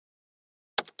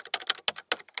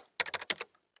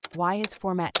Why is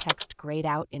format text grayed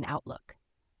out in Outlook?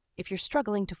 If you're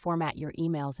struggling to format your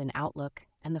emails in Outlook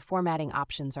and the formatting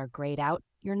options are grayed out,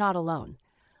 you're not alone.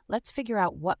 Let's figure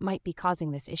out what might be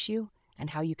causing this issue and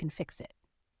how you can fix it.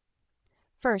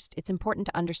 First, it's important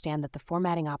to understand that the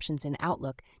formatting options in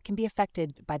Outlook can be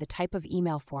affected by the type of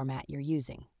email format you're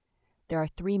using. There are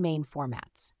three main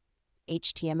formats: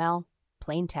 HTML,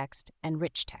 plain text, and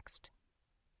rich text.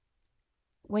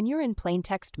 When you're in plain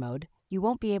text mode, you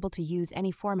won't be able to use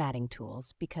any formatting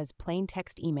tools because plain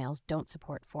text emails don't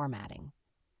support formatting.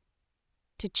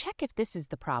 To check if this is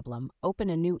the problem, open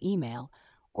a new email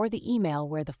or the email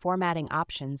where the formatting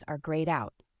options are grayed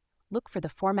out. Look for the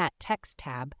Format Text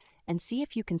tab and see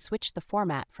if you can switch the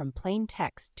format from plain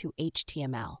text to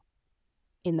HTML.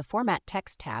 In the Format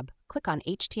Text tab, click on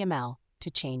HTML to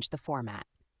change the format.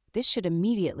 This should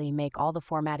immediately make all the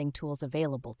formatting tools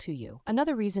available to you.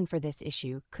 Another reason for this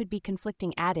issue could be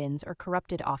conflicting add-ins or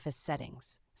corrupted Office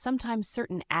settings. Sometimes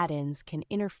certain add-ins can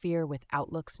interfere with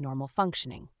Outlook's normal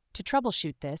functioning. To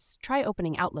troubleshoot this, try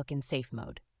opening Outlook in safe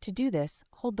mode. To do this,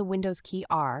 hold the Windows key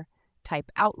R,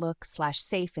 type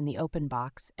Outlook/safe in the open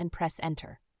box, and press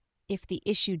Enter. If the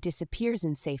issue disappears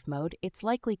in safe mode, it's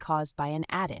likely caused by an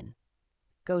add-in.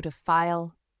 Go to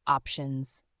File,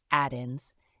 Options,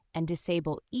 Add-ins, and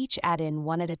disable each add-in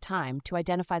one at a time to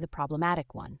identify the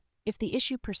problematic one. If the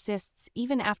issue persists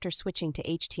even after switching to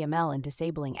HTML and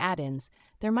disabling add-ins,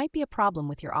 there might be a problem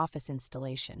with your Office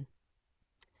installation.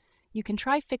 You can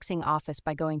try fixing Office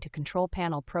by going to Control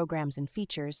Panel Programs and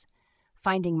Features,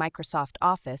 finding Microsoft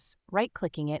Office,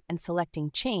 right-clicking it, and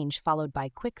selecting Change followed by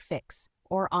Quick Fix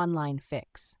or Online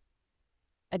Fix.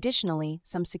 Additionally,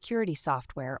 some security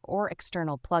software or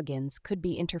external plugins could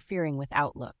be interfering with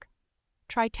Outlook.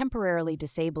 Try temporarily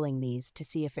disabling these to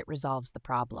see if it resolves the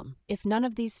problem. If none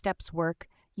of these steps work,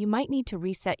 you might need to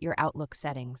reset your Outlook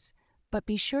settings, but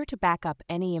be sure to back up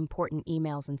any important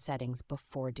emails and settings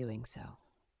before doing so.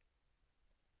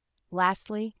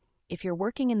 Lastly, if you're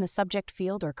working in the subject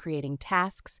field or creating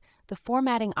tasks, the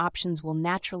formatting options will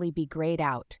naturally be grayed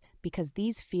out because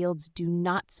these fields do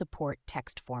not support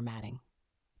text formatting.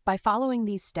 By following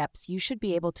these steps, you should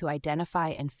be able to identify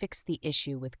and fix the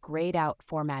issue with grayed out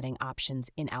formatting options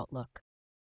in Outlook.